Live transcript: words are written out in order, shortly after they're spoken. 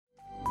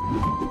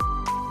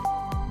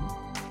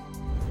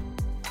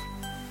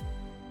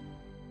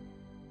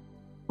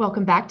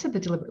Welcome back to the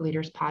Deliberate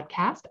Leaders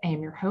Podcast. I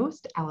am your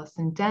host,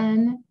 Allison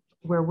Dunn,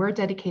 where we're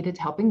dedicated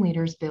to helping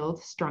leaders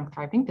build strong,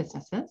 thriving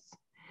businesses.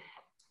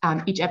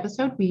 Each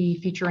episode, we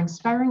feature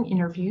inspiring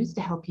interviews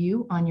to help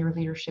you on your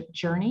leadership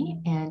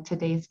journey, and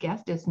today's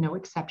guest is no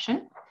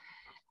exception.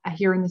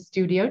 Here in the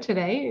studio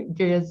today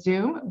via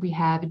Zoom, we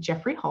have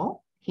Jeffrey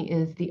Hull. He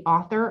is the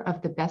author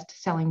of the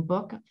best-selling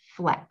book,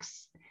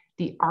 Flex,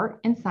 The Art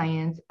and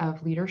Science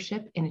of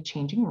Leadership in a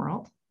Changing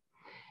World.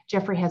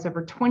 Jeffrey has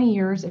over 20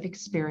 years of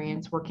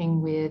experience working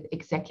with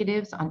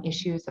executives on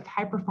issues of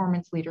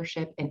high-performance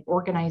leadership and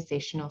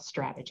organizational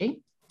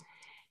strategy.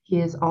 He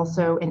is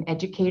also an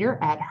educator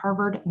at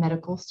Harvard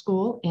Medical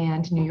School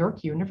and New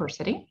York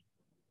University,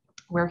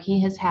 where he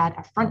has had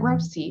a front row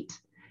seat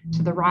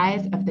to the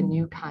rise of the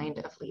new kind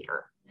of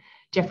leader.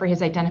 Jeffrey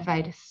has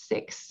identified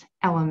 6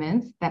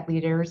 elements that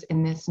leaders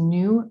in this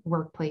new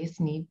workplace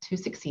need to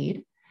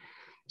succeed.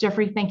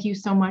 Jeffrey, thank you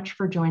so much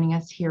for joining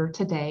us here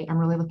today. I'm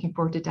really looking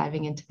forward to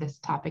diving into this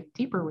topic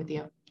deeper with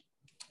you.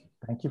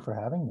 Thank you for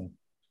having me.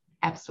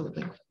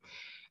 Absolutely.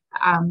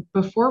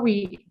 Before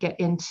we get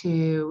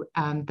into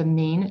the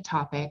main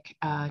topic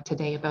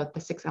today about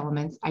the 6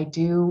 elements, I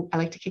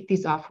like to kick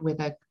these off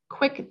with a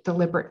quick,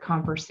 deliberate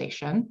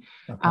conversation.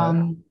 Okay.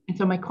 And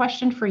so my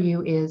question for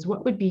you is,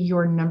 what would be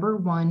your number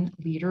one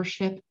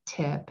leadership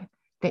tip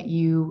that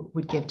you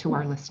would give to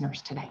our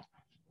listeners today?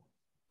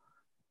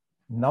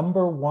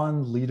 Number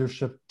one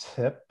leadership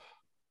tip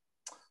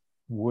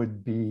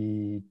would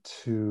be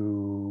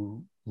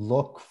to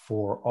look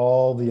for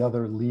all the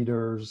other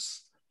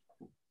leaders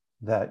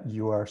that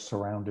you are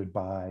surrounded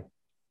by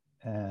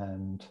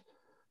and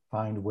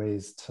find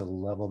ways to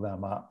level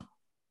them up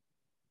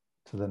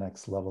to the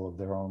next level of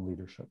their own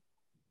leadership.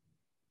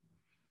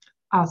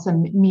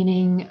 Awesome.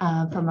 Meaning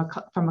from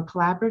a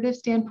collaborative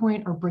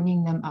standpoint, or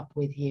bringing them up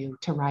with you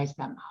to rise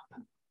them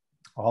up?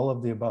 All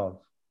of the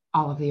above.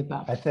 All of the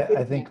above. I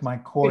think my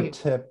core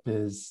tip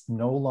is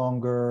no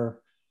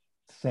longer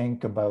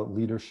think about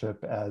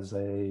leadership as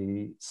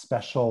a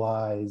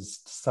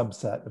specialized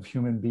subset of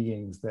human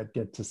beings that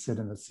get to sit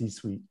in the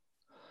C-suite.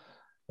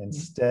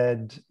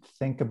 Instead,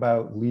 think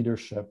about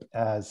leadership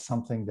as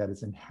something that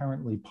is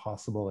inherently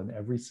possible in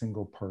every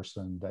single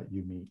person that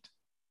you meet.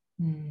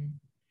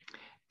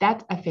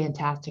 That's a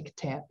fantastic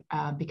tip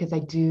because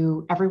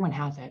everyone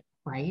has it,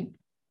 right?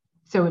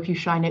 So if you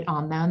shine it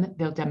on them,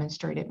 they'll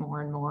demonstrate it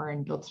more and more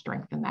and build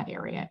strength in that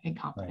area and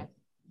confidence.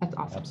 Right. That's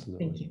awesome.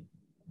 Absolutely. Thank you.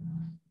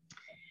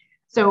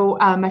 So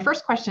my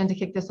first question to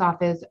kick this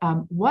off is,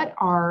 what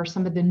are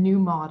some of the new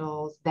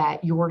models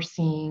that you're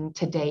seeing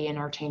today in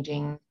our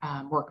changing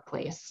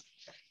workplace?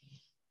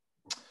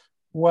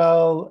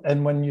 Well,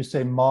 and when you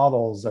say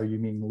models, are you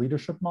mean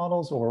leadership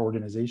models or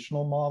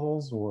organizational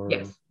models or?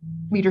 Yes,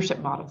 leadership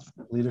models.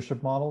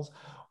 Leadership models.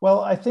 Well,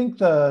 I think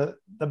the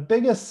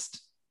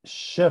biggest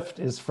shift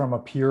is from a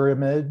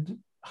pyramid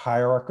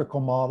hierarchical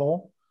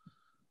model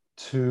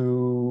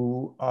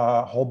to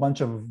a whole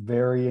bunch of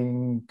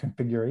varying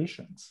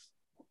configurations.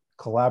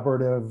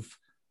 Collaborative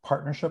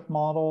partnership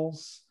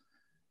models,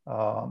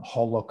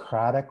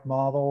 holocratic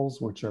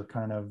models, which are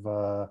kind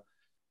of,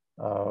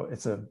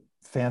 it's a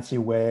fancy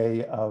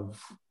way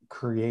of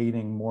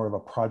creating more of a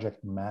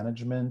project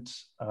management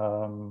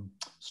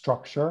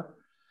structure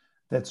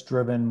that's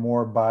driven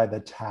more by the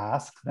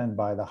task than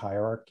by the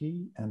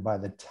hierarchy, and by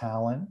the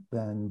talent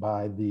than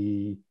by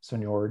the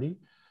seniority.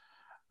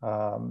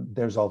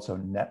 There's also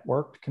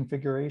networked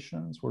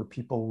configurations where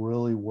people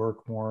really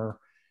work more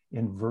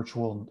in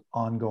virtual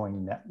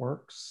ongoing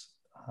networks.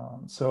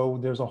 So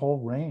there's a whole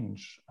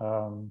range.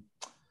 The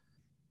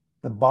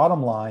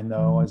bottom line,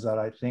 though, is that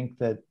I think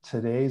that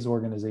today's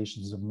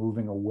organizations are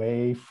moving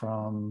away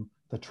from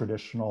the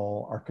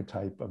traditional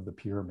archetype of the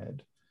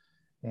pyramid.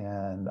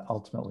 And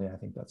ultimately, I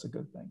think that's a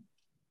good thing.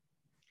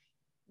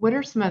 What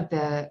are some of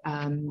the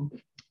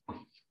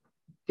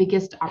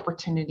biggest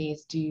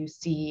opportunities do you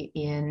see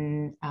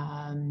in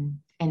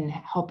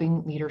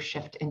helping leaders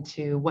shift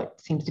into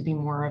what seems to be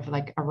more of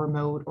like a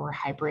remote or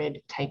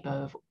hybrid type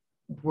of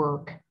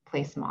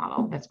workplace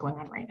model that's going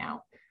on right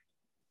now?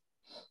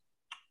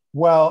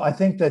 Well, I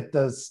think that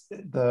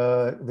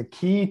the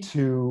key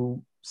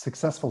to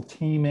successful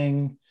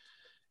teaming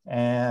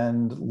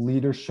and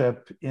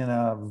leadership in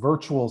a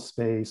virtual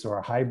space or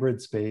a hybrid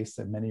space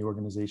that many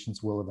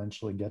organizations will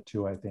eventually get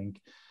to, I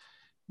think,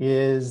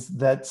 is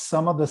that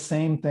some of the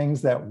same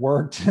things that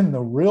worked in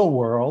the real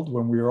world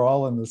when we were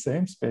all in the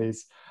same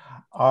space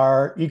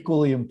are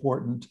equally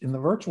important in the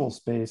virtual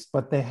space,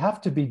 but they have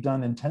to be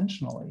done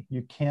intentionally.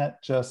 You can't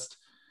just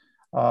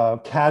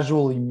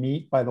casually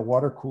meet by the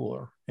water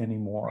cooler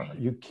anymore.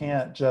 You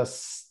can't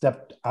just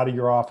step out of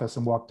your office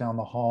and walk down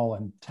the hall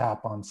and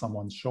tap on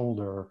someone's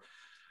shoulder.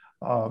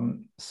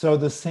 So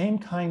the same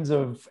kinds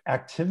of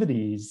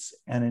activities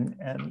and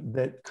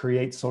that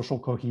create social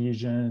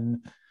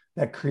cohesion,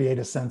 that create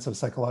a sense of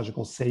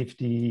psychological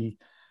safety,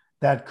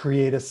 that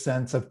create a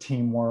sense of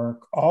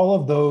teamwork, all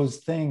of those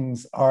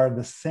things are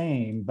the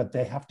same, but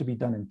they have to be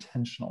done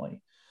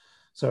intentionally.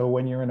 So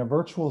when you're in a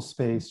virtual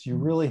space, you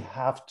really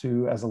have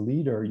to, as a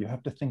leader, you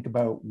have to think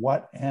about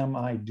what am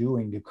I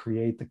doing to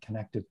create the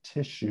connective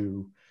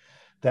tissue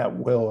that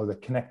will, or the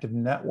connective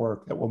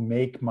network that will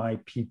make my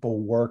people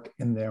work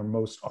in their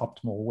most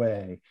optimal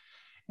way.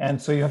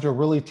 And so you have to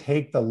really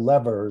take the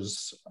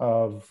levers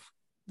of,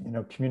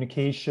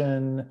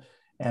 communication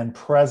and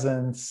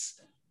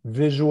presence,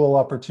 visual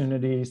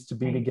opportunities to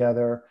be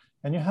together,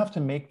 and you have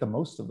to make the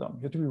most of them.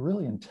 You have to be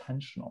really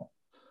intentional.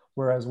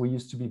 Whereas we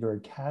used to be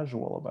very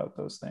casual about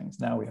those things.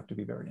 Now we have to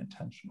be very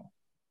intentional.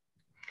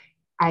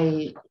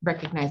 I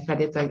recognize that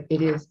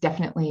it is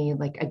definitely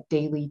like a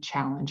daily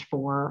challenge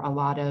for a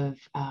lot of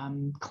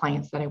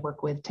clients that I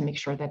work with to make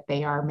sure that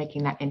they are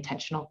making that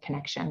intentional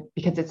connection,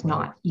 because it's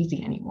not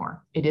easy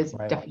anymore. It is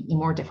definitely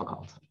more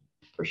difficult,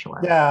 for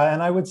sure. Yeah,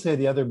 and I would say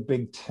the other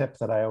big tip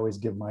that I always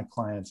give my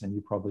clients, and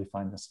you probably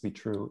find this to be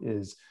true,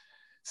 is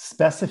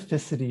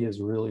specificity is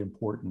really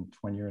important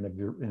when you're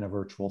in a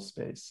virtual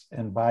space.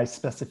 And by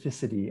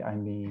specificity, I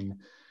mean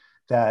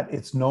that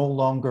it's no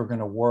longer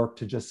going to work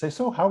to just say,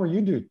 so how are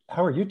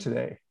you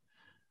today?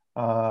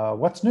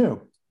 What's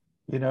new?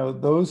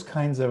 Those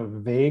kinds of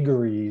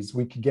vagaries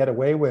we could get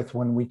away with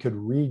when we could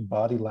read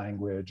body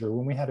language, or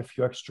when we had a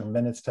few extra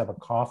minutes to have a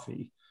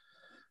coffee,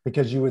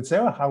 because you would say,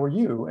 oh, how are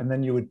you? And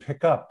then you would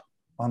pick up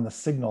on the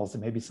signals that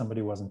maybe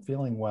somebody wasn't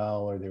feeling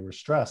well or they were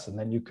stressed, and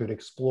then you could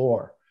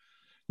explore.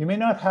 You may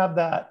not have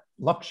that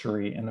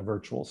luxury in a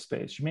virtual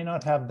space. You may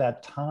not have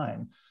that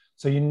time.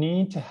 So you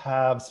need to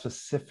have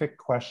specific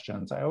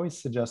questions. I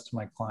always suggest to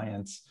my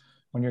clients,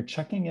 when you're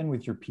checking in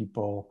with your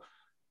people,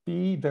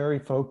 be very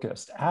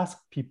focused. Ask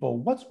people,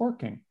 what's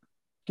working?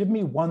 Give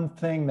me one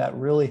thing that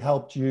really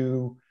helped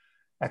you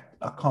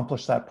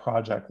accomplish that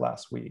project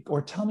last week.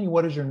 Or tell me,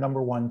 what is your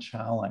number one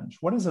challenge?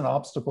 What is an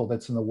obstacle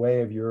that's in the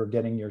way of your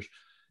getting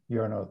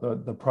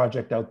the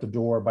project out the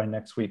door by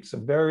next week? So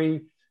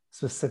very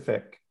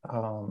specific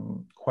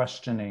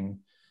questioning.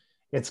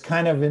 It's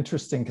kind of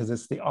interesting because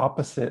it's the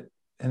opposite.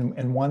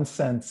 In one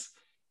sense,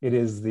 it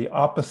is the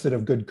opposite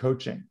of good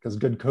coaching, because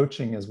good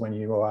coaching is when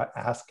you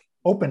ask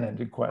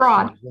open-ended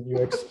questions, when you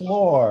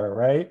explore,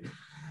 right?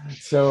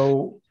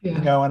 So,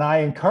 and I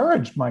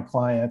encourage my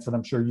clients, and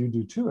I'm sure you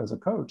do too as a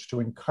coach, to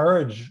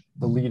encourage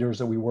the leaders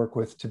that we work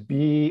with to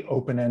be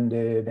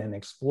open-ended and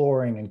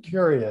exploring and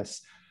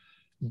curious.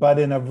 But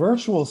in a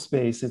virtual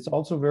space, it's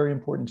also very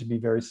important to be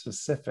very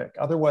specific.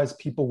 Otherwise,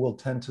 people will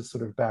tend to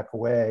sort of back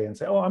away and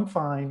say, oh, I'm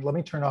fine. Let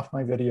me turn off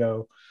my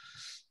video.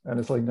 And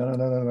it's like,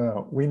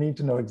 no. We need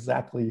to know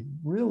exactly,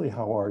 really,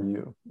 how are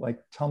you? Like,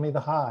 tell me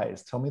the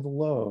highs, tell me the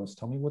lows,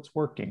 tell me what's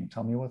working,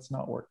 tell me what's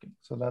not working.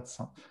 So that's,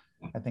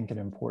 I think, an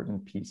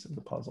important piece of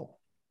the puzzle.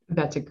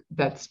 That's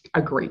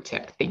a great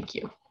tip. Thank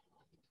you.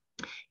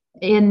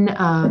 In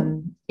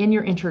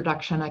your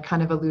introduction, I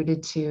kind of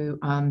alluded to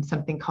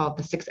something called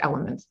the 6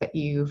 elements that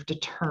you've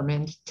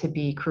determined to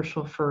be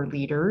crucial for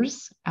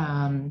leaders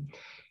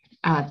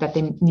that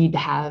they need to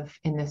have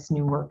in this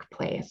new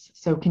workplace.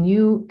 So could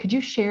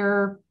you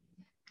share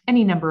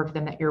any number of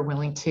them that you're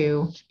willing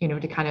to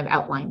kind of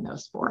outline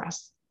those for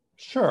us?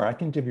 Sure, I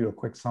can give you a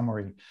quick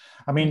summary.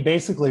 I mean,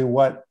 basically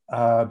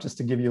just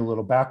to give you a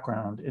little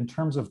background, in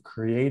terms of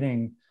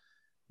creating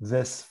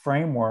this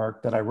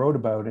framework that I wrote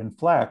about in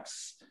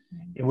Flex,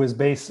 it was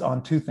based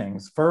on 2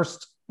 things.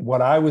 First, what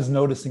I was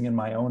noticing in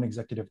my own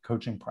executive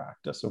coaching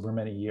practice over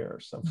many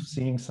years of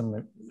seeing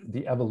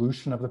the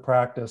evolution of the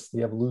practice,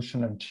 the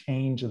evolution and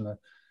change in the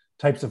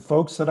types of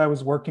folks that I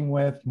was working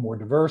with, more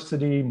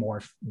diversity,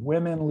 more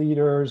women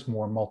leaders,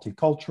 more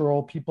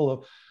multicultural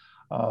people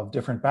of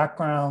different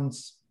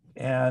backgrounds.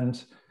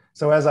 And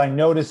so as I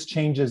noticed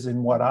changes in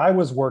who I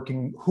was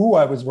working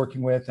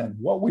with and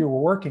what we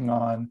were working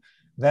on,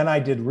 then I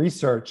did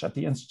research at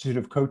the Institute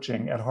of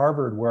Coaching at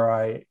Harvard, where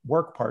I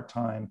work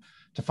part-time,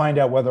 to find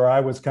out whether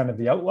I was kind of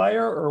the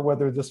outlier or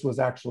whether this was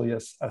actually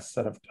a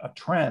set of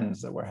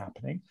trends that were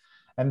happening.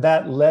 And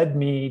that led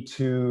me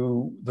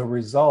to the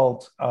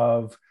result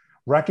of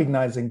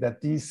recognizing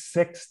that these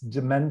 6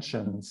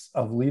 dimensions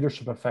of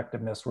leadership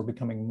effectiveness were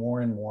becoming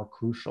more and more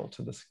crucial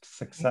to the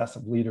success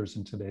of leaders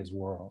in today's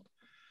world.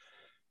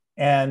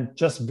 And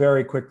just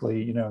very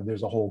quickly,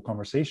 there's a whole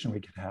conversation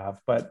we could have,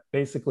 but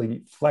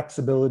basically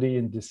flexibility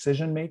in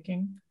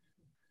decision-making,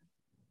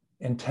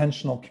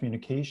 intentional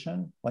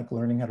communication, like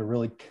learning how to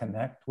really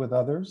connect with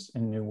others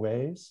in new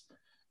ways,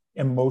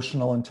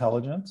 emotional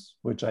intelligence,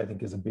 which I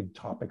think is a big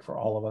topic for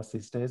all of us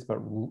these days,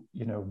 but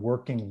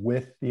working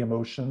with the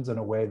emotions in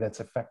a way that's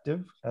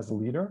effective as a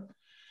leader,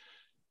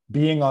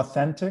 being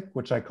authentic,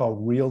 which I call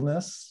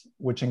realness,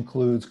 which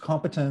includes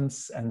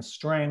competence and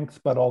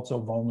strength, but also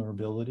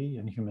vulnerability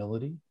and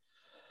humility.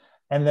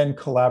 And then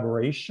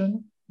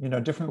collaboration,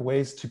 different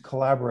ways to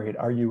collaborate.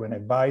 Are you an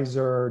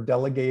advisor,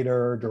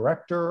 delegator,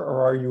 director,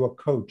 or are you a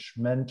coach,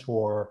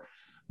 mentor,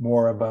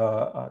 more of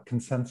a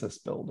consensus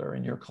builder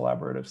in your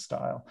collaborative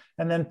style?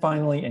 And then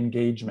finally,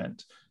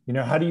 engagement.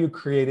 How do you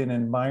create an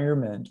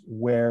environment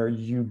where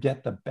you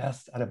get the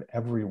best out of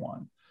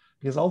everyone?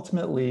 Because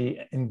ultimately,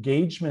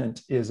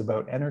 engagement is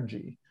about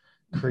energy.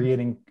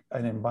 creating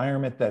an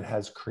environment that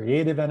has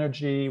creative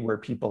energy, where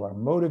people are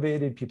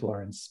motivated, people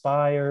are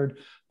inspired,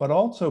 but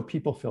also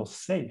people feel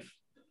safe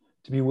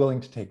to be willing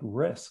to take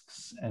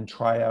risks and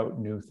try out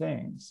new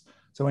things.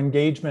 So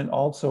engagement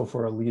also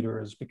for a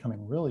leader is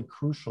becoming really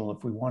crucial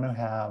if we want to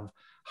have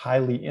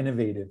highly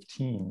innovative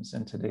teams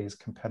in today's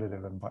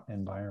competitive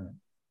environment.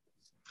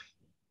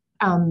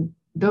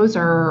 Those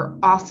are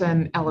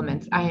awesome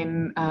elements.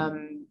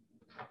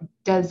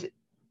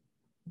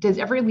 Does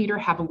every leader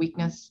have a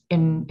weakness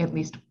in at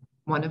least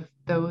one of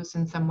those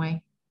in some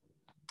way?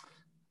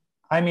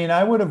 I mean,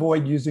 I would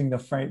avoid using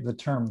the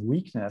term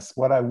weakness.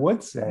 What I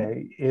would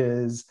say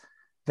is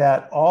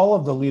that all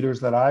of the leaders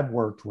that I've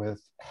worked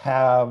with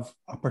have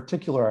a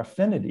particular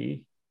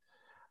affinity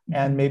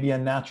and maybe a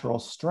natural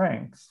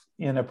strength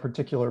in a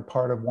particular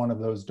part of one of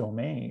those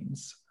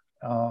domains.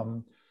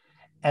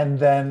 And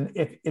then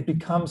if it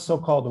becomes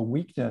so-called a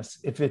weakness,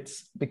 if it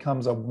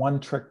becomes a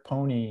one-trick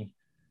pony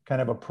kind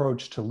of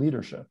approach to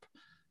leadership.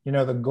 You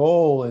know, the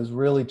goal is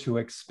really to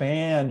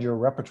expand your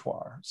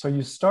repertoire. So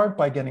you start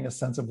by getting a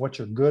sense of what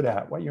you're good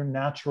at, what your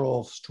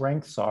natural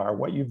strengths are,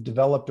 what you've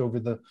developed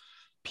over the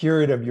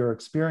period of your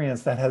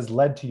experience that has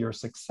led to your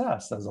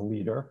success as a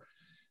leader,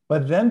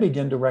 but then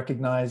begin to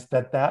recognize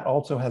that that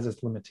also has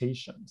its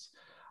limitations.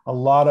 A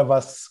lot of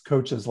us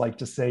coaches like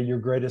to say your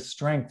greatest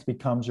strength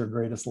becomes your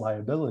greatest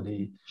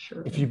liability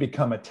if you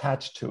become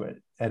attached to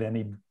it at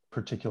any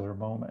particular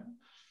moment.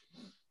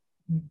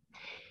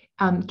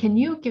 Can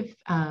you give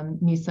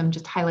me some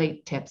just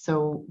highlight tips?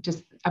 So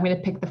I'm going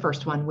to pick the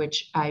first one,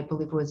 which I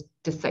believe was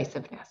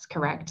decisiveness,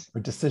 correct?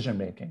 Or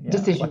decision-making, yeah,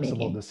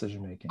 flexible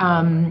decision-making.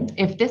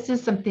 If this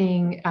is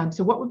something,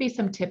 so what would be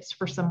some tips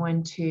for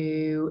someone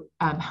to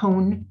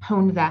hone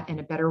that in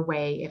a better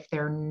way if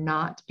they're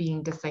not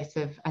being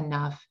decisive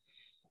enough,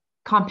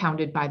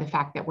 compounded by the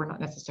fact that we're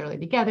not necessarily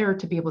together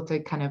to be able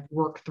to kind of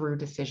work through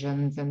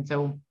decisions. And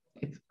so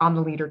it's on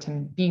the leader to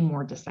be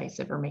more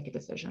decisive or make a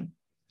decision.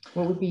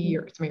 What would be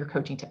some of your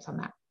coaching tips on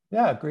that?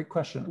 Yeah, great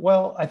question.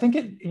 Well, I think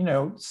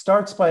it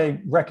starts by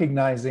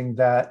recognizing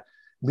that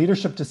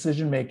leadership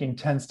decision-making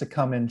tends to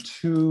come in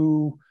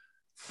two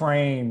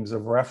frames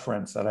of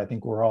reference that I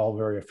think we're all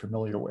very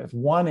familiar with.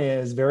 One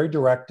is very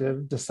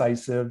directive,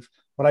 decisive,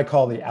 what I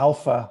call the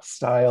alpha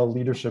style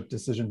leadership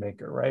decision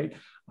maker, right?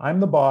 I'm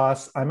the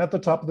boss, I'm at the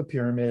top of the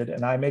pyramid,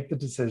 and I make the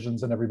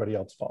decisions and everybody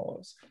else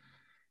follows.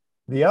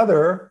 The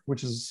other,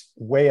 which is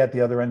way at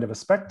the other end of a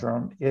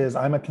spectrum, is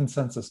I'm a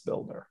consensus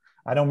builder.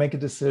 I don't make a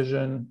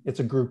decision, it's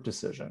a group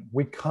decision.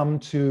 We come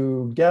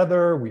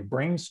together, we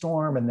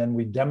brainstorm, and then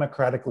we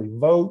democratically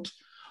vote,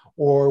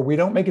 or we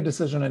don't make a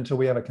decision until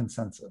we have a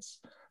consensus.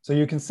 So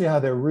you can see how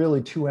they're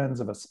really two ends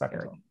of a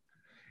spectrum.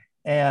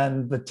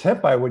 And the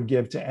tip I would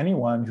give to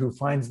anyone who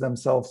finds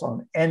themselves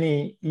on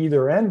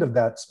either end of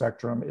that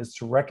spectrum is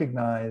to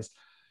recognize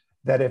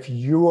that if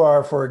you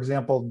are, for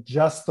example,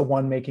 just the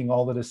one making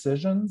all the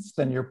decisions,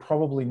 then you're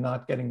probably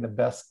not getting the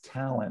best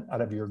talent out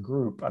of your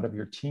group, out of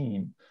your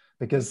team,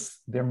 because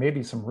there may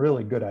be some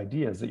really good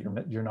ideas that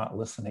you're not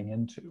listening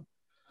into.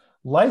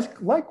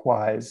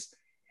 Likewise,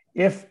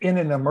 if in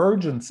an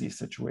emergency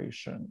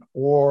situation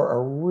or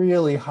a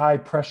really high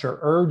pressure,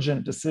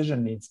 urgent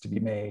decision needs to be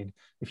made,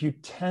 if you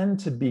tend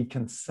to be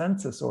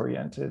consensus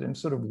oriented and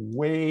sort of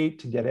wait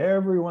to get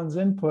everyone's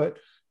input,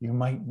 you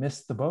might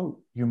miss the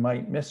boat. You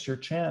might miss your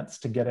chance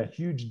to get a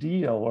huge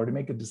deal or to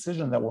make a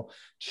decision that will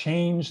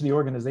change the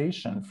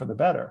organization for the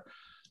better.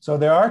 So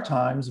there are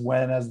times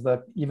when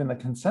even the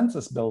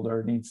consensus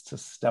builder needs to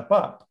step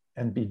up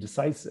and be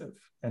decisive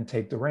and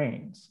take the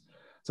reins.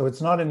 So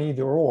it's not an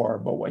either or,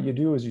 but what you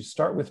do is you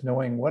start with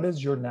knowing what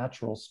is your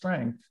natural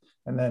strength,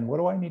 and then what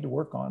do I need to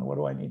work on? What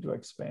do I need to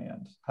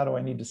expand? How do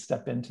I need to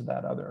step into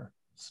that other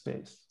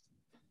space?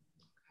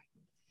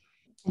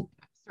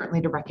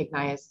 Certainly to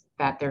recognize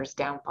that there's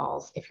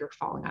downfalls if you're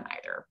falling on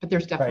either, but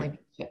there's definitely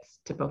benefits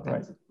to both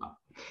ends as well.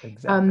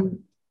 Exactly.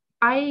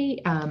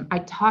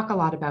 I talk a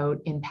lot about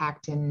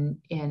impact in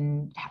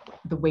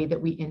the way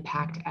that we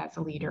impact as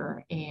a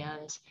leader.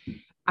 And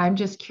I'm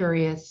just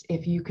curious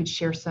if you could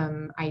share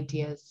some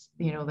ideas,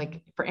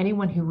 like for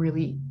anyone who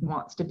really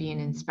wants to be an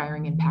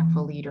inspiring,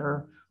 impactful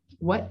leader,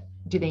 what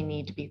do they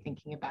need to be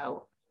thinking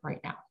about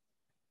right now?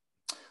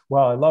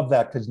 Well, I love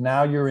that, because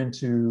now you're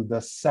into the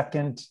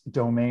second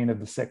domain of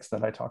the six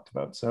that I talked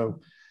about.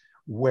 So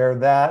where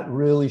that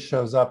really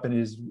shows up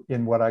is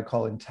in what I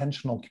call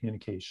intentional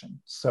communication.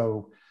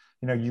 So,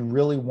 you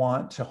really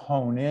want to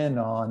hone in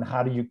on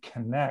how do you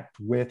connect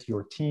with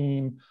your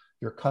team,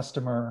 your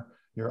customer,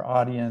 your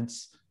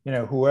audience,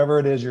 whoever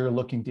it is you're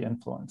looking to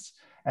influence.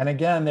 And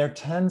again, there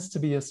tends to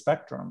be a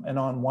spectrum. And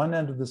on one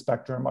end of the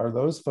spectrum are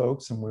those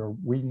folks, and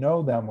we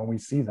know them when we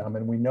see them,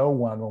 and we know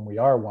one when we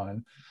are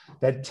one,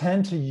 that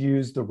tend to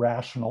use the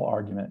rational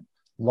argument,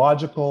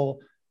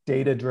 logical,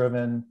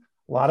 data-driven,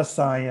 a lot of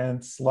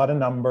science, a lot of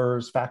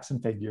numbers, facts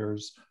and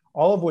figures,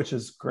 all of which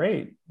is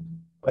great,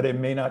 but it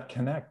may not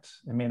connect,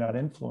 it may not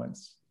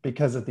influence,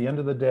 because at the end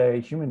of the day,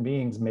 human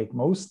beings make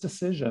most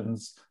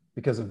decisions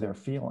because of their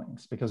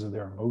feelings, because of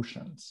their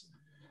emotions.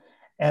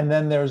 And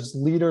then there's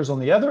leaders on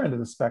the other end of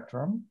the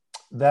spectrum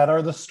that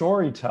are the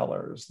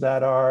storytellers,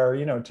 that are,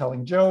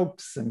 telling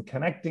jokes and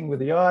connecting with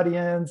the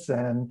audience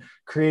and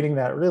creating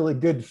that really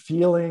good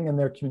feeling in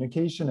their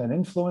communication and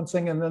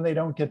influencing, and then they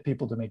don't get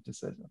people to make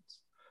decisions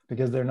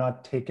because they're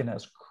not taken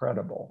as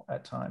credible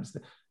at times.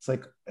 It's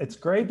like, it's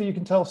great that you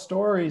can tell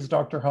stories,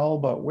 Dr. Hull,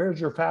 but where's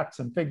your facts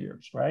and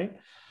figures, right?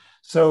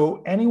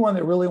 So anyone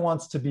that really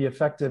wants to be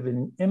effective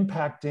in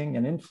impacting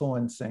and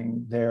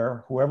influencing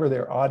whoever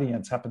their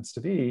audience happens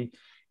to be,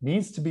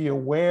 needs to be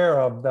aware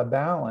of the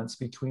balance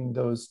between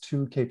those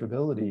two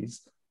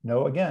capabilities.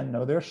 Know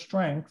their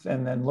strength,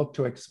 and then look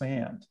to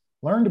expand.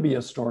 Learn to be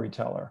a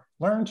storyteller.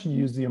 Learn to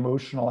use the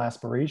emotional,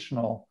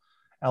 aspirational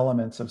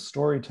elements of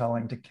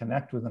storytelling to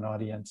connect with an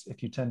audience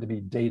if you tend to be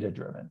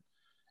data-driven,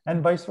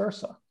 and vice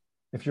versa.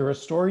 If you're a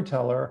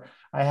storyteller,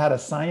 I had a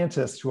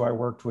scientist who I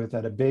worked with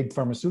at a big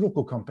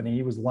pharmaceutical company.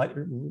 He was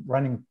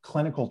running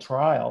clinical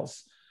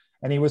trials,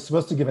 and he was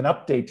supposed to give an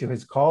update to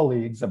his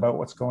colleagues about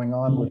what's going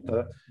on with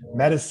the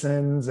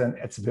medicines, and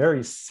it's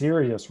very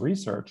serious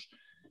research.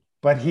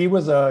 But he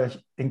was a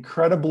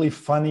incredibly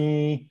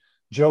funny,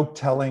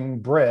 joke-telling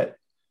Brit,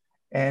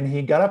 and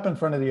he got up in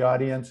front of the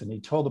audience and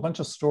he told a bunch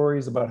of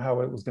stories about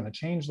how it was going to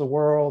change the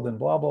world and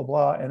blah, blah,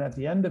 blah. And at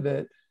the end of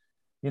it,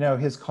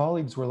 his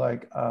colleagues were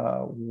like,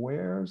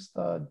 where's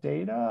the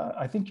data?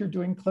 I think you're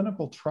doing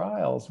clinical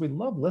trials. We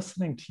love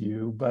listening to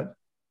you, but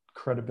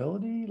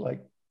credibility,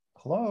 like,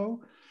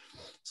 hello.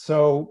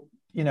 So,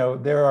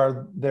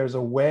 there's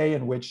a way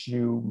in which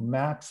you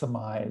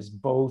maximize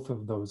both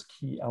of those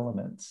key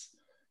elements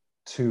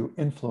to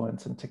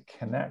influence and to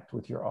connect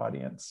with your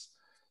audience.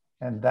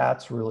 And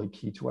that's really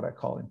key to what I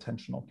call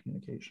intentional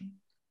communication.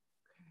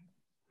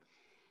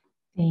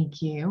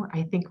 Thank you.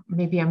 I think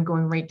maybe I'm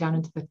going right down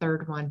into the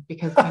third one,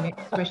 because my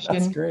next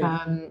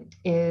question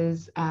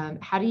is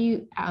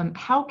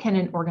how can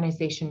an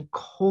organization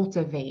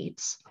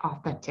cultivate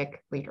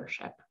authentic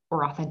leadership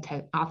or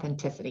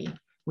authenticity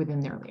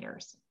within their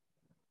leaders?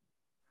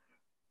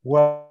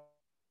 Well,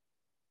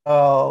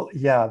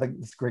 yeah,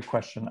 that's a great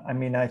question. I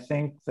mean, I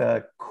think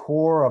the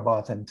core of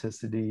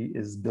authenticity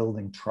is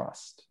building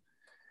trust.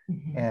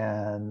 Mm-hmm.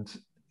 And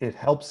it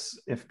helps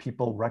if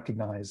people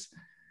recognize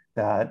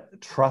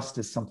that trust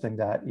is something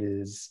that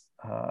is,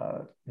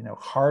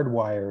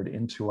 hardwired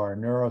into our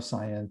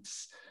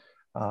neuroscience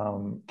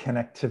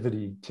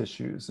connectivity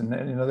tissues. And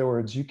in other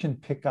words, you can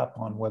pick up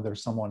on whether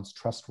someone's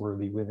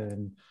trustworthy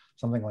within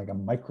something like a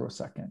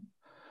microsecond.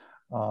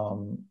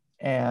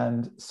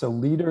 And so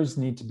leaders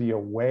need to be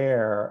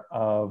aware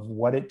of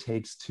what it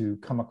takes to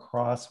come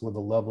across with a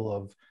level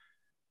of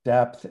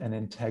depth and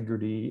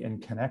integrity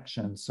and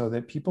connection, so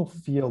that people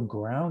feel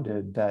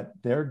grounded, that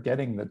they're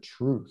getting the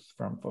truth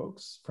from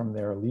folks, from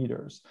their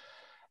leaders.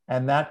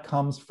 And that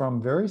comes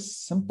from very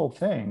simple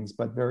things,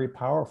 but very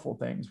powerful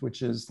things,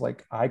 which is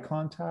like eye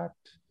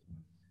contact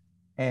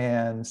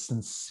and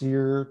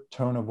sincere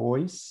tone of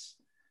voice,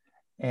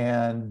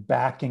 and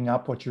backing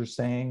up what you're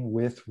saying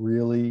with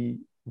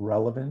really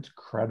relevant,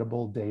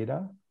 credible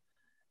data,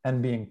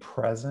 and being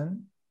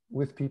present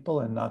with people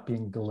and not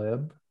being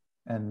glib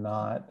and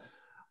not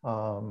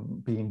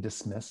being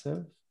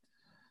dismissive.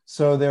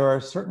 So there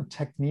are certain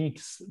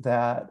techniques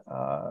that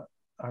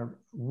are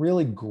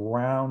really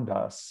ground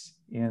us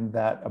in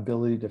that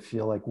ability to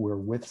feel like we're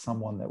with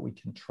someone that we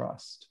can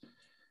trust.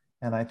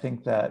 And I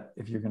think that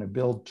if you're going to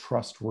build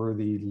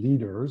trustworthy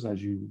leaders, as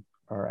you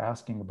are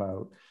asking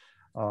about,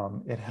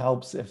 it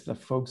helps if the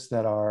folks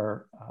that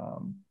are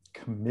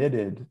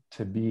committed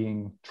to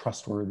being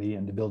trustworthy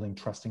and to building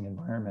trusting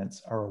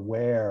environments are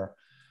aware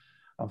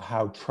of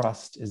how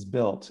trust is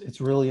built. It's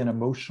really an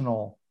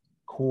emotional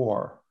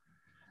core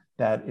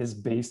that is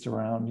based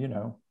around,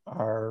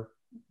 our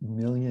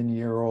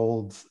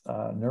million-year-old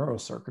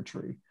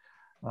neurocircuitry,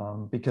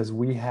 because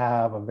we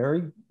have a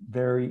very,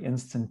 very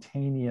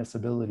instantaneous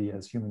ability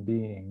as human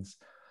beings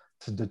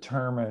to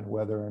determine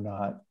whether or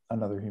not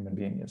another human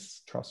being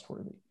is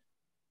trustworthy.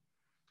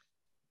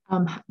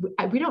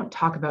 We don't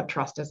talk about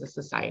trust as a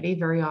society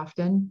very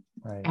often,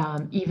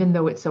 right. Even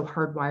though it's so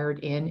hardwired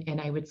in. And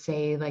I would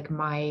say, like,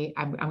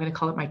 I'm going to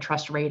call it my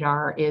trust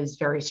radar is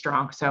very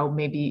strong. So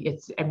maybe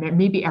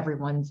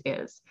everyone's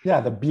is.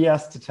 Yeah, the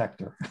BS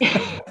detector,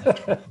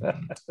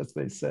 as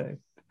they say.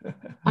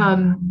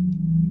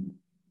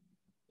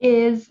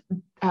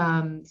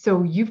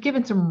 So you've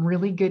given some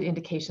really good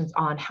indications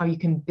on how you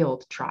can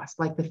build trust,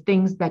 like the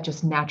things that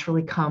just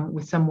naturally come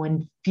with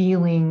someone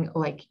feeling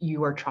like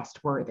you are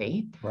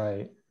trustworthy.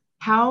 Right.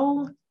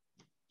 How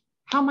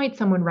might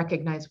someone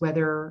recognize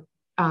whether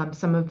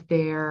some of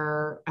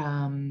their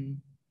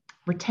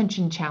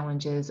retention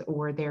challenges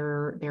or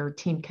their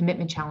team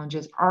commitment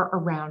challenges are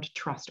around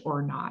trust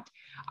or not?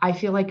 I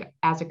feel like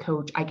as a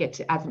coach, I get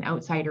to, as an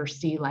outsider,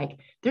 see like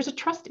there's a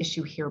trust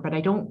issue here, but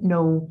I don't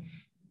know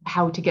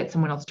how to get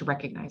someone else to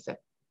recognize it.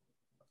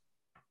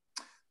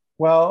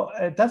 Well,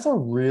 that's a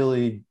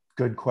really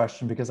good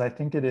question, because I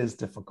think it is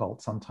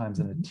difficult sometimes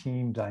in a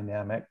team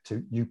dynamic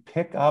you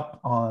pick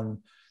up on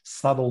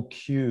subtle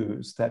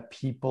cues that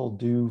people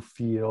do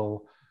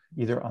feel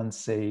either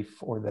unsafe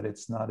or that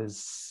it's not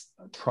as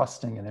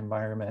trusting an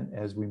environment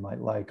as we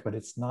might like, but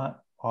it's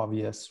not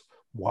obvious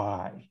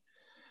why.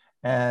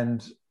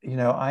 And,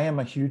 I am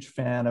a huge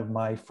fan of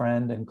my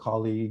friend and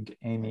colleague,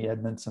 Amy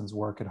Edmondson's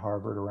work at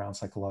Harvard around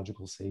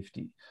psychological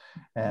safety.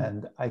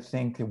 And I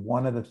think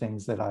one of the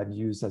things that I've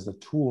used as a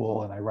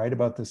tool, and I write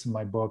about this in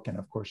my book, and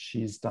of course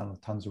she's done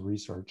tons of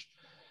research,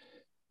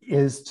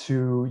 is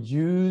to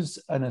use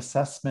an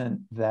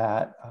assessment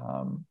that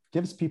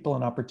gives people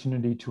an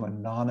opportunity to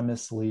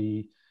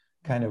anonymously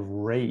kind of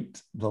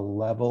rate the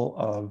level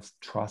of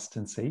trust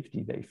and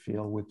safety they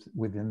feel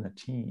within the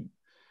team.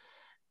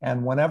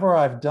 And whenever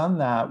I've done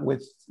that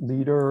with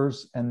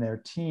leaders and their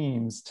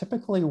teams,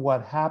 typically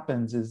what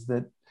happens is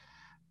that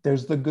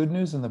there's the good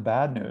news and the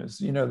bad news.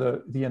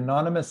 The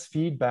anonymous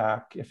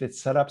feedback, if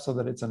it's set up so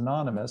that it's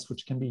anonymous,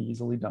 which can be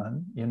easily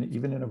done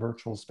even in a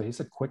virtual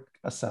space, a quick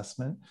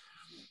assessment,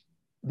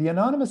 the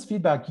anonymous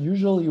feedback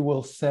usually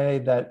will say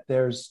that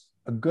there's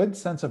a good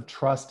sense of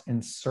trust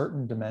in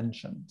certain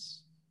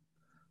dimensions.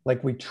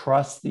 Like we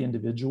trust the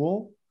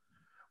individual,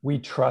 we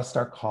trust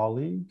our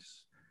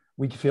colleagues,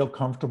 we feel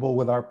comfortable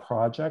with our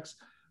projects,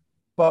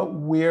 but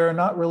we're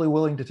not really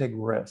willing to take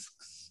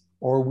risks,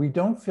 or we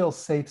don't feel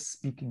safe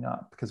speaking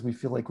up because we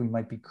feel like we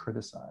might be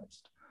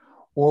criticized,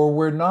 or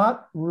we're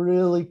not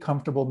really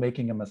comfortable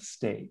making a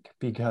mistake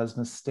because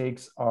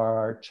mistakes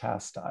are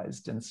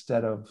chastised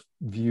instead of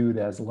viewed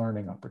as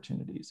learning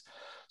opportunities.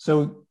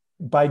 So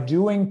by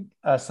doing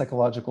a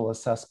psychological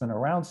assessment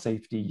around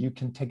safety, you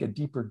can take a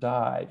deeper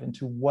dive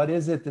into what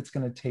is it that's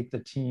going to take the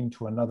team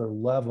to another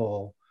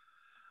level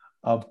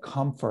of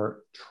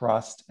comfort,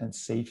 trust, and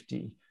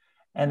safety.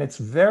 And it's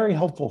very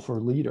helpful for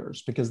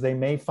leaders because they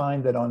may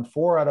find that on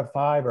 4 out of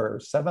 5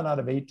 or 7 out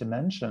of 8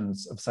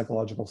 dimensions of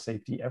psychological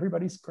safety,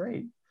 everybody's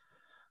great.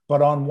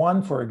 But on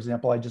one, for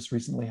example, I just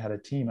recently had a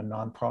team, a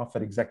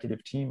nonprofit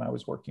executive team I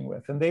was working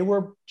with, and they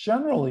were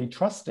generally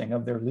trusting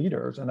of their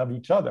leaders and of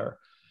each other.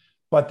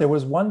 But there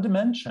was one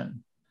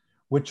dimension,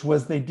 which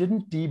was they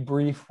didn't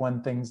debrief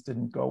when things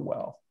didn't go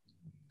well.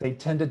 They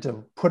tended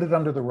to put it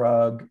under the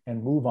rug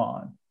and move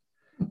on.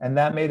 And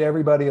that made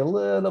everybody a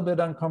little bit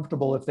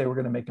uncomfortable if they were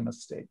going to make a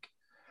mistake.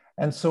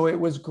 And so it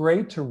was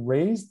great to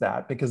raise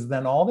that because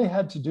then all they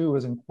had to do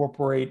was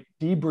incorporate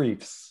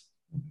debriefs.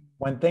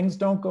 When things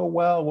don't go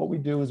well, what we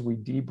do is we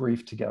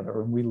debrief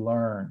together and we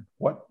learn.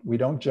 We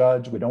don't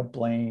judge, we don't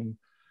blame.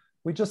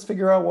 We just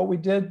figure out what we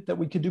did that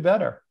we could do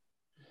better.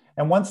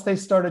 And once they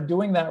started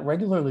doing that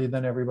regularly,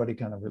 then everybody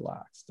kind of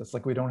relaxed. It's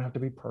like we don't have to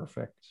be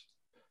perfect.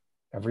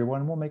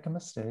 Everyone will make a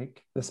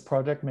mistake. This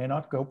project may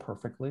not go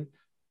perfectly,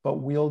 but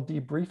we'll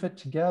debrief it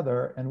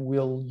together and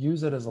we'll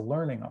use it as a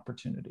learning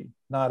opportunity,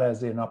 not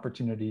as an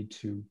opportunity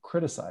to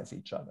criticize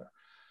each other.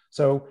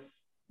 So,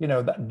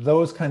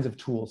 those kinds of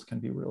tools can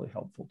be really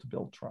helpful to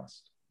build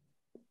trust.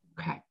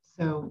 Okay,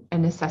 so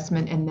an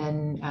assessment and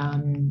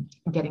then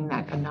getting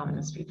that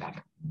anonymous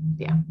feedback.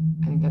 Yeah,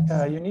 I think that's...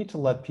 Yeah, you need to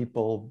let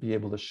people be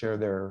able to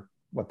share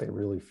what they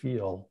really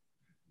feel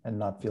and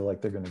not feel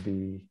like they're going to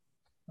be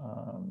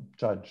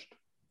judged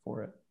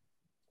for it.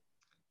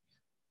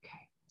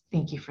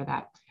 Thank you for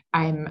that.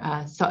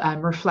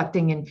 I'm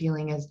reflecting and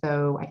feeling as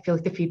though I feel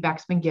like the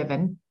feedback's been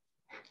given.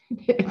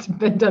 It's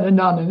been done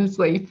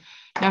anonymously.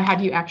 Now, how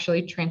do you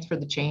actually transfer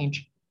the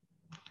change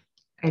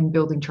and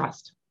building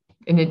trust?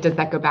 And does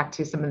that go back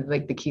to some of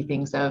the key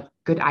things of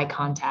good eye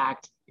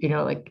contact,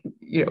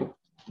 the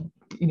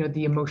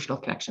emotional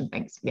connection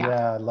things?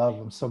 Yeah,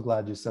 I'm so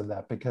glad you said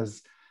that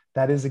because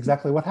that is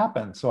exactly what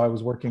happened. So I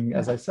was working,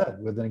 as I said,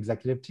 with an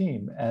executive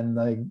team and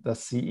the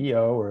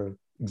CEO or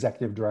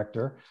executive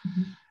director,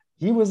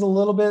 he was a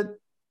little bit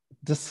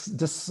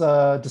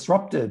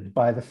disrupted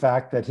by the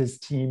fact that his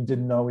team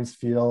didn't always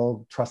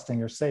feel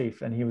trusting or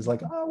safe. And he was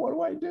like, oh, what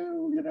do I do?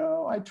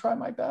 I try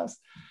my best.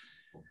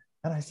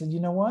 And I said, you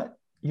know what?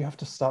 You have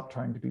to stop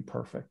trying to be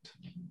perfect.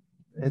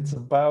 It's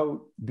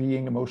about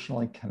being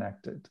emotionally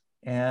connected.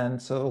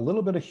 And so a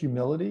little bit of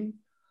humility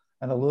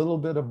and a little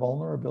bit of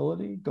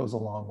vulnerability goes a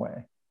long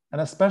way.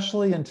 And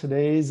especially in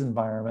today's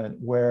environment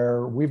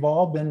where we've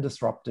all been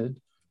disrupted.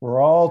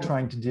 We're all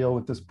trying to deal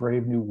with this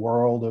brave new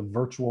world of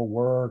virtual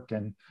work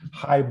and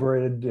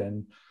hybrid.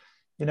 And,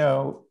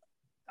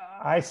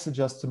 I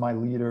suggest to my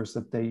leaders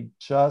that they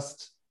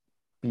just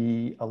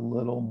be a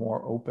little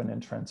more open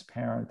and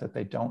transparent, that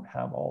they don't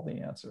have all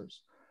the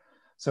answers.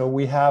 So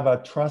we have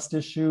a trust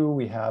issue.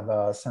 We have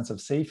a sense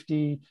of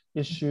safety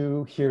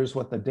issue. Here's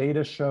what the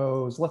data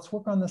shows. Let's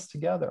work on this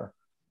together.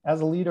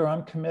 As a leader,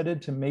 I'm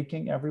committed to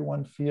making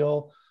everyone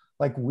feel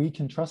like we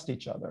can trust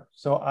each other.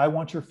 So I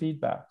want your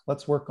feedback.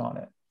 Let's work on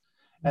it.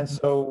 And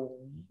so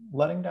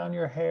letting down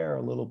your hair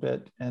a little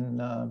bit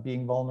and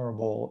being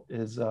vulnerable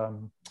is,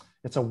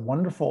 it's a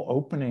wonderful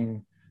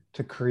opening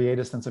to create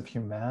a sense of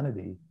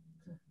humanity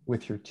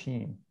with your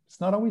team.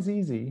 It's not always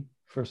easy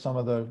for some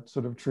of the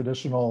sort of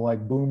traditional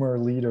boomer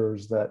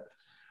leaders that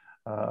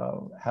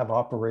have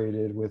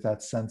operated with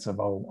that sense of,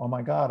 oh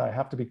my God, I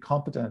have to be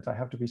competent. I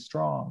have to be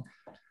strong.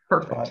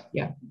 Perfect.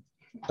 Yeah.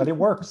 But it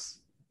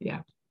works.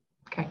 Yeah.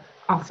 Okay.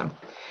 Awesome.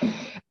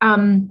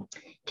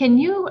 Can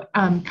you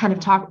kind of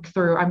talk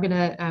through, I'm going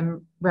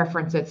to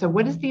reference it. So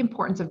what is the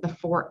importance of the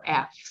 4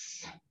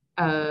 F's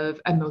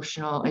of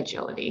emotional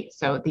agility?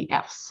 So the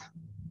F's.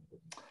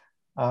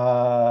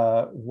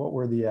 What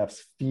were the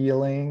F's?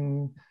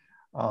 Feeling.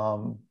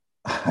 I'm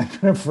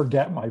going to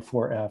forget my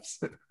 4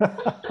 F's.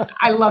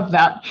 I love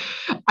that.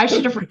 I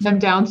should have written them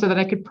down so that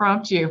I could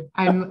prompt you.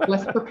 I'm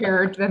less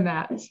prepared than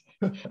that.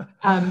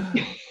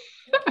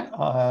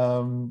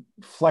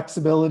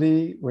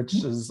 Flexibility, which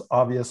is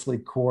obviously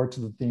core to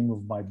the theme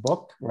of my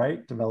book,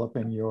 right?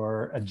 Developing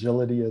your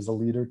agility as a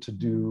leader to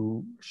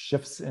do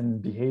shifts in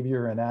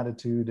behavior and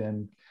attitude,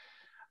 and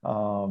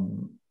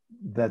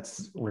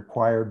that's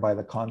required by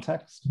the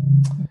context.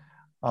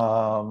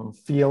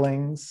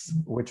 Feelings,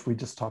 which we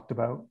just talked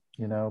about,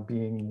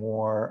 being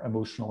more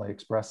emotionally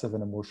expressive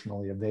and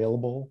emotionally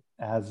available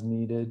as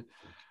needed.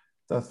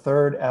 The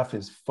third F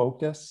is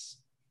focus.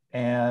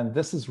 And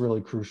this is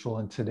really crucial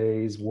in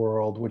today's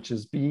world, which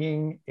is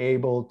being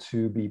able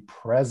to be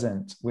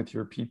present with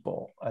your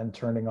people and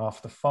turning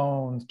off the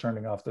phones,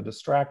 turning off the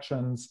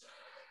distractions,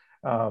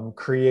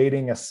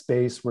 creating a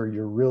space where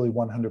you're really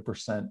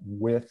 100%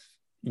 with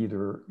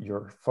either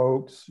your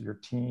folks, your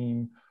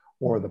team,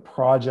 or the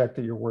project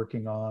that you're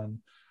working on.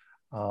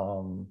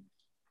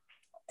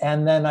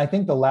 And then I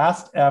think the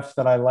last F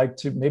that I like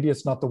to, maybe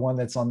it's not the one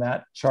that's on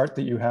that chart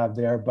that you have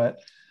there, but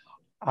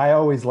I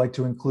always like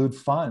to include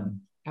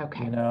fun.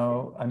 Okay.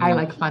 I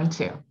like fun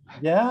too.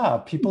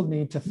 Yeah, people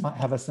need to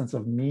have a sense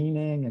of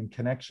meaning and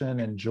connection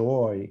and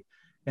joy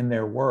in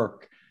their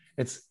work.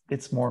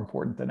 It's more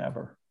important than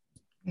ever.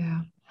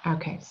 Yeah.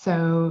 Okay.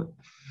 So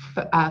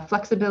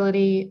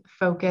flexibility,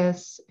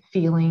 focus,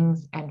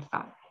 feelings, and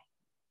fun.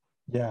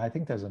 Yeah, I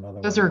think there's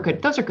another Those one. are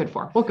good. Those are good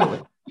for. We'll go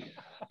with.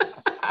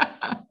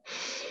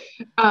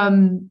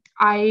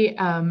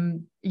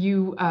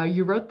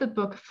 You wrote the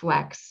book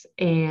Flex,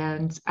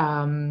 and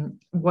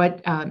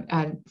what's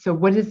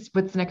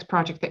the next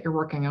project that you're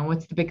working on?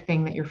 What's the big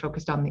thing that you're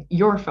focused on?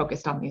 You're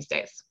focused on these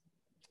days.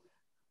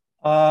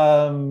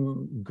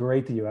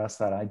 Great that you asked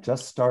that. I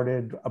just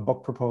started a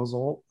book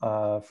proposal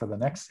for the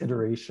next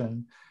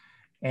iteration,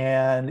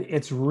 and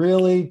it's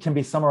really can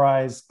be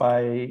summarized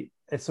by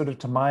it's sort of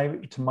to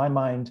my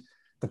mind.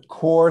 The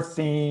core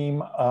theme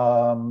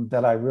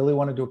that I really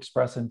wanted to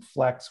express in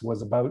Flex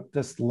was about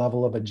this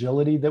level of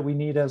agility that we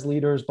need as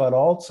leaders, but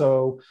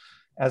also,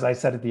 as I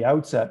said at the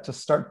outset, to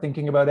start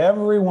thinking about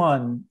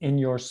everyone in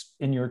your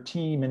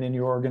team and in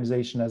your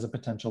organization as a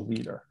potential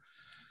leader.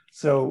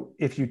 So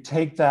if you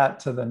take that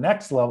to the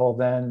next level,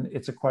 then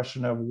it's a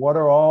question of what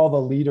are all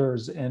the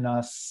leaders in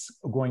us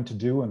going to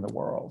do in the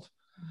world?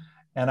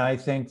 And I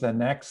think the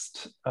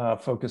next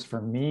focus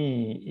for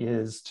me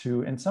is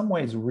to, in some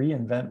ways,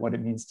 reinvent what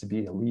it means to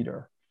be a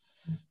leader.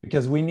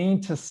 Because we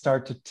need to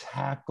start to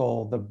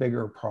tackle the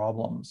bigger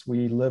problems.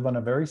 We live on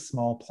a very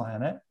small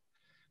planet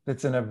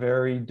that's in a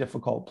very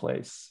difficult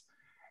place.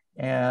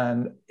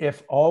 And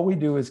if all we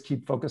do is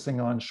keep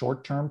focusing on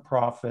short-term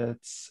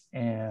profits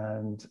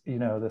and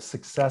the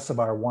success of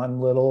our one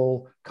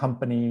little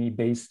company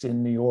based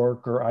in New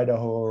York or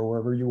Idaho or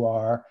wherever you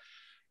are,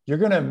 you're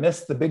going to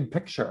miss the big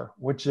picture,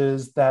 which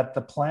is that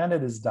the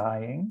planet is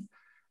dying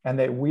and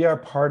that we are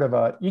part of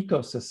an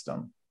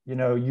ecosystem.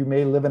 You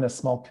may live in a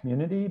small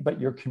community,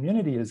 but your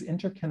community is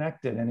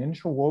interconnected and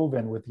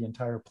interwoven with the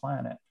entire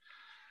planet.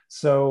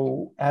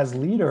 So as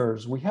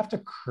leaders, we have to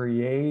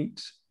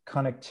create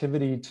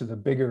connectivity to the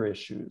bigger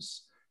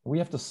issues. We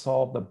have to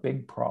solve the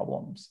big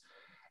problems.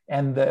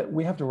 And that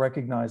we have to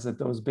recognize that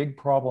those big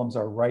problems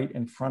are right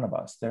in front of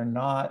us. They're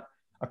not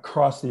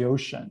across the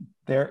ocean.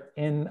 They're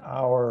in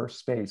our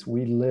space.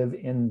 We live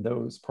in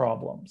those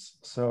problems.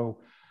 So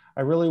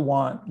I really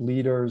want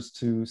leaders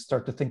to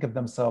start to think of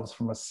themselves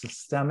from a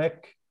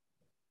systemic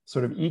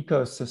sort of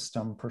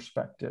ecosystem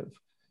perspective.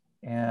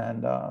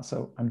 And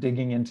so I'm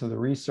digging into the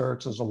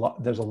research. There's a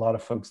lot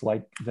of folks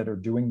that are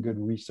doing good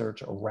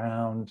research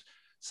around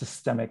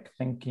systemic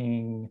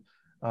thinking,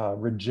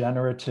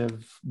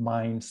 regenerative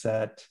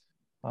mindset.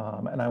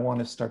 And I want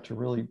to start to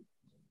really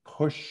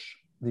push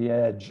the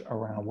edge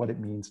around what it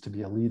means to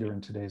be a leader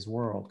in today's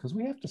world, because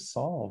we have to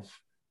solve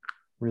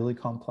really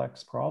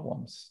complex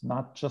problems,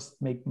 not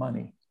just make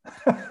money.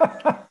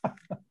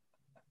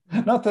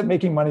 Not that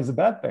making money is a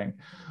bad thing,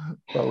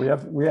 but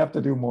we have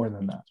to do more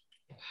than that.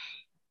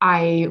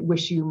 I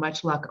wish you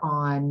much luck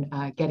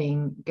on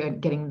getting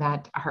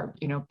that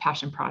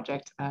passion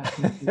project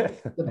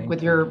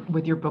with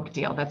your book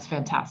deal. That's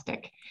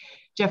fantastic.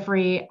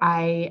 Jeffrey,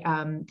 I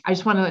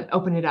just want to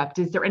open it up.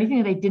 Is there anything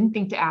that I didn't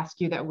think to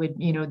ask you that would,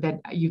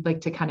 that you'd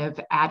like to kind of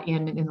add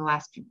in the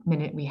last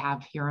minute we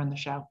have here on the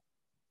show?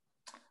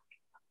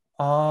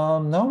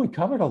 No, we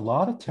covered a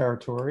lot of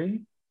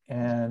territory,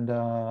 and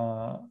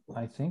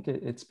I think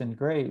it's been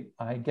great.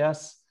 I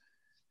guess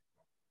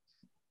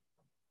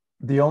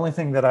the only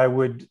thing that I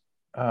would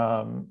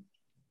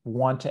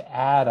want to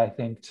add, I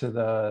think, to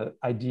the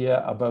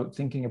idea about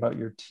thinking about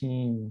your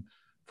team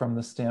from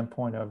the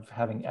standpoint of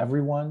having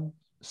everyone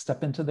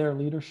step into their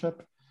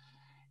leadership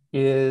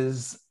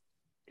is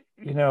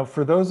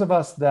For those of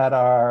us that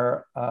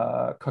are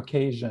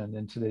Caucasian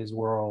in today's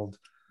world,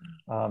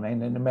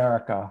 and in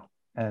America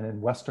and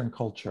in Western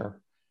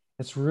culture,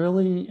 it's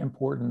really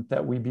important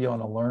that we be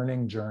on a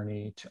learning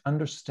journey to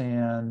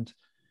understand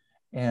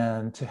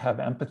and to have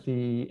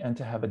empathy and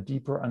to have a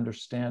deeper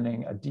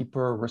understanding, a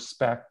deeper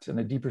respect, and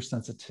a deeper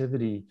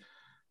sensitivity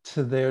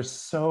to there's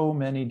so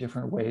many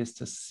different ways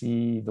to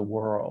see the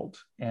world.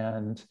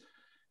 And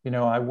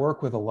I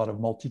work with a lot of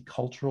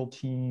multicultural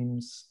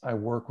teams. I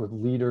work with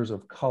leaders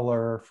of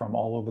color from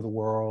all over the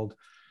world.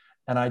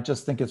 And I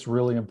just think it's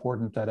really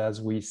important that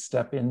as we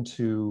step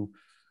into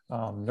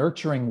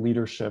nurturing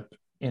leadership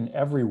in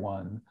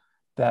everyone,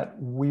 that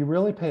we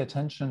really pay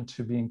attention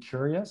to being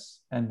curious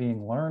and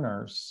being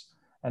learners,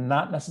 and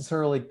not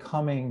necessarily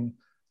coming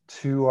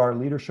to our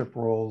leadership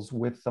roles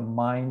with the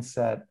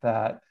mindset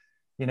that,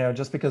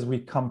 just because we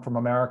come from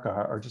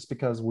America or just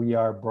because we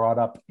are brought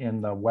up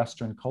in the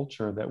Western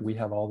culture, that we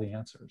have all the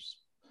answers.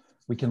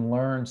 We can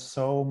learn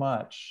so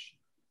much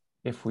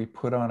if we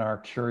put on our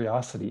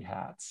curiosity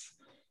hats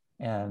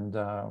and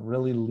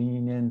really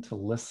lean into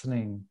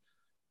listening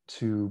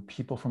to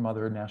people from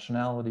other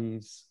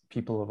nationalities,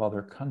 people of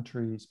other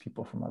countries,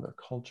 people from other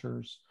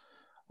cultures.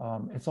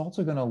 It's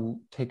also going to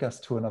take us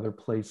to another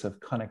place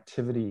of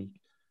connectivity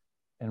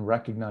and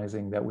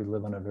recognizing that we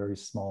live on a very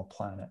small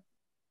planet.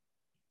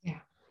 Yeah,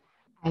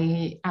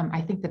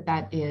 I think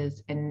that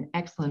is an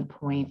excellent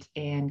point,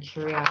 and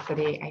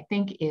curiosity, I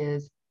think,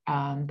 is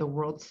the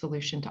world's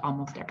solution to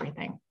almost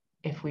everything.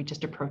 If we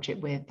just approach it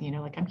with,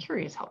 like, I'm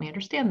curious, help me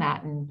understand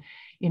that, and,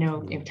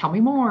 tell me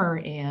more.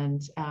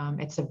 And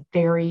it's a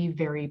very,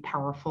 very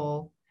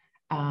powerful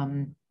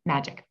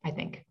magic, I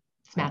think.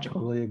 It's magical.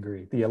 I totally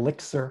agree. The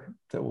elixir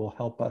that will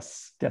help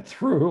us get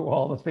through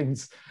all the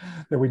things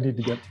that we need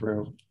to get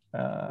through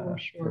for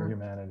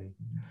humanity.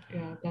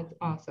 Yeah, that's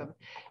awesome.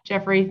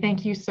 Jeffrey,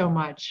 thank you so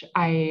much.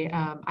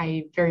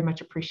 I very much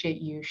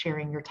appreciate you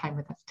sharing your time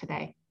with us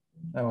today.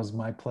 That was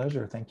my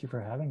pleasure. Thank you for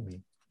having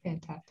me.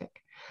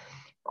 Fantastic.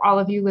 For all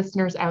of you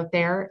listeners out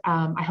there,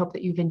 I hope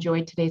that you've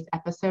enjoyed today's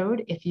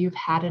episode. If you've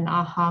had an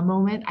aha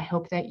moment, I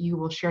hope that you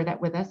will share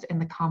that with us in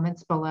the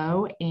comments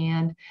below.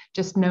 And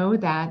just know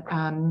that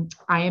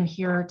I am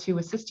here to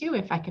assist you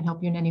if I can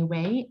help you in any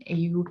way.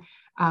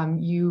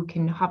 You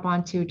can hop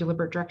on to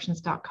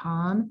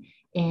deliberateDirections.com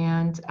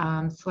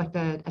and select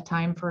a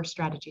time for a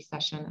strategy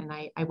session, and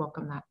I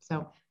welcome that.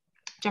 So,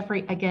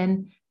 Jeffrey,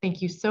 again,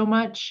 thank you so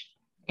much,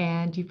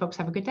 and you folks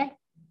have a good day.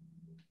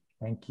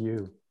 Thank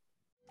you.